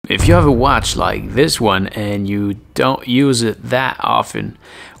if you have a watch like this one and you don't use it that often,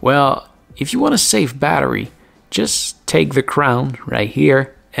 well, if you want to save battery, just take the crown right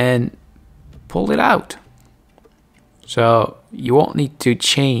here and pull it out. So you won't need to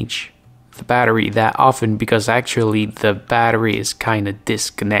change the battery that often because actually the battery is kind of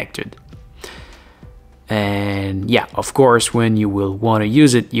disconnected. And yeah, of course, when you will want to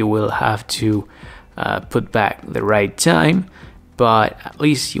use it, you will have to put back the right time, but at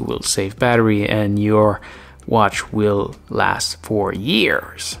least you will save battery and your watch will last for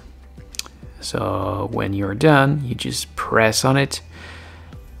years. So when you're done, you just press on it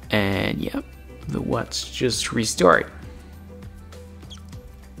and yep, the watch just restart.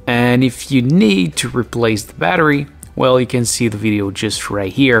 And if you need to replace the battery, well, you can see the video just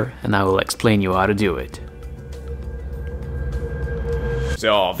right here and I will explain you how to do it.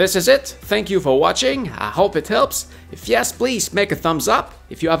 So this is it. Thank you for watching. I hope it helps. If yes, please make a thumbs up.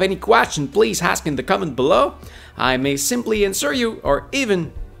 If you have any question, please ask in the comment below. I may simply answer you or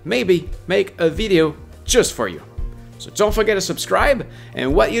even maybe make a video just for you. So don't forget to subscribe,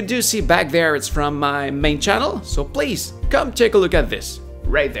 and what you do see back there, it's from my main channel, so please come take a look at this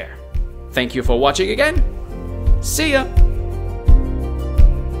right there. Thank you for watching again. See ya!